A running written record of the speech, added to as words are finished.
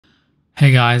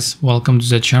Hey guys, welcome to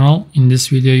the channel. In this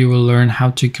video you will learn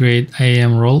how to create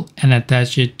IAM role and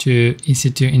attach it to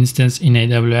EC2 instance in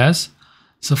AWS.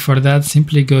 So for that,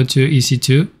 simply go to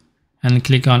EC2 and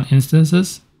click on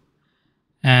instances.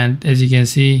 And as you can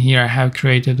see here, I have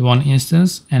created one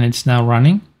instance and it's now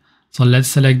running. So let's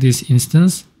select this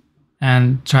instance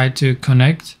and try to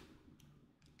connect.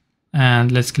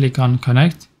 And let's click on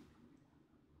connect.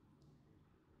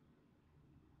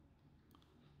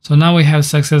 So now we have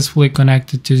successfully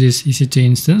connected to this EC2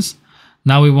 instance.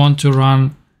 Now we want to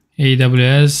run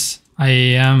AWS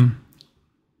IAM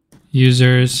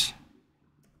users,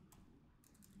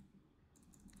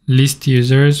 list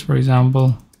users, for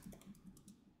example.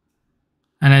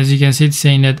 And as you can see, it's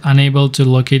saying that unable to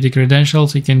locate the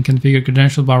credentials. You can configure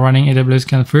credentials by running AWS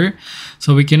configure.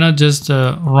 So we cannot just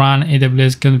run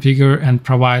AWS configure and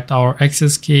provide our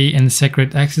access key and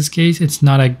secret access keys. It's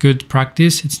not a good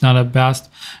practice. It's not a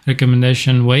best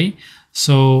recommendation way.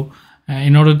 So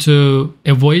in order to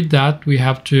avoid that, we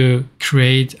have to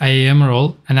create IAM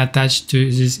role and attach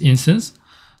to this instance.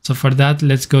 So for that,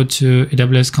 let's go to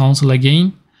AWS console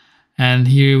again. And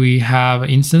here we have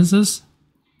instances.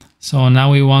 So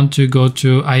now we want to go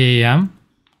to IAM,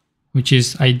 which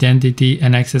is Identity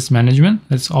and Access Management.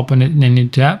 Let's open it in a new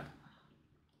tab.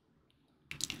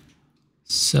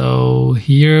 So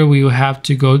here we will have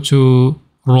to go to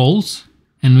roles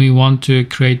and we want to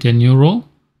create a new role.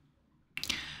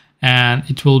 And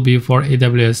it will be for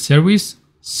AWS service.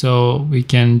 So we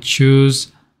can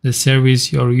choose the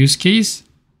service or use case.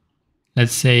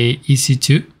 Let's say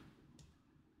EC2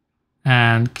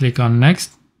 and click on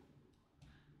next.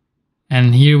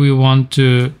 And here we want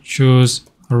to choose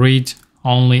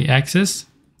read-only access.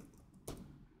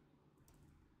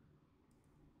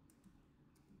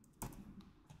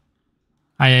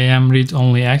 IAM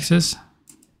read-only access.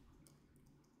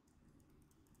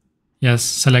 Yes,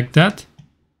 select that.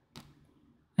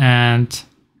 And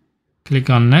click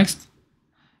on next.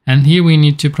 And here we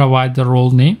need to provide the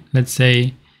role name. Let's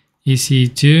say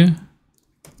EC2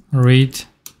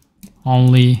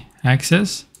 read-only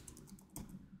access.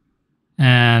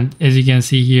 And as you can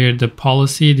see here, the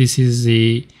policy, this is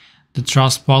the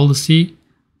trust policy.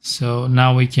 So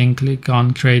now we can click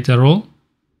on create a role.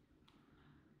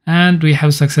 And we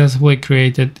have successfully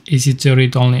created EC2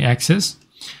 read-only access.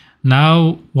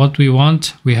 Now what we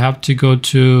want, we have to go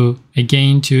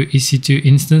again to EC2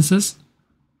 instances.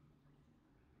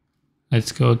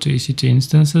 Let's go to EC2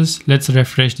 instances. Let's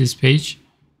refresh this page.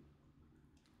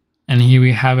 And here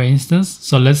we have an instance.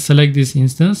 So let's select this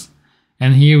instance.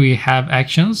 And here we have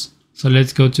actions. So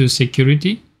let's go to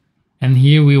security. And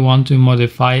here we want to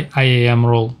modify IAM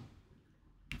role.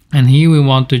 And here we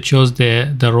want to choose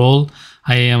the role,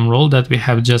 IAM role that we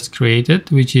have just created,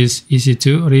 which is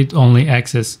EC2 read-only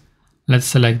access. Let's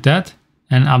select that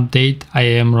and update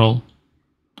IAM role.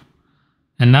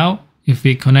 And now if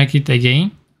we connect it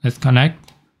again, let's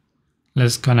connect.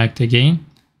 Let's connect again.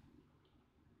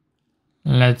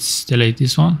 Let's delete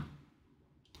this one.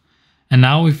 And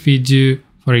now if we do,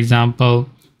 for example,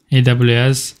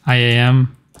 AWS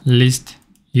IAM list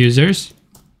users,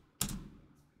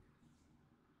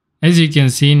 as you can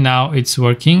see now it's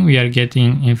working. We are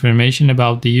getting information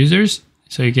about the users.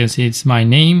 So you can see it's my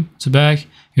name, Zubek,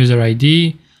 user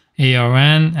ID,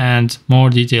 ARN, and more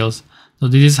details. So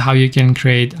this is how you can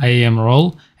create IAM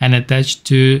role and attach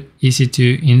to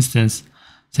EC2 instance.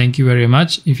 Thank you very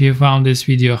much. If you found this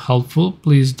video helpful,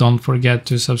 please don't forget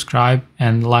to subscribe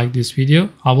and like this video.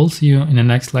 I will see you in the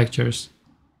next lectures.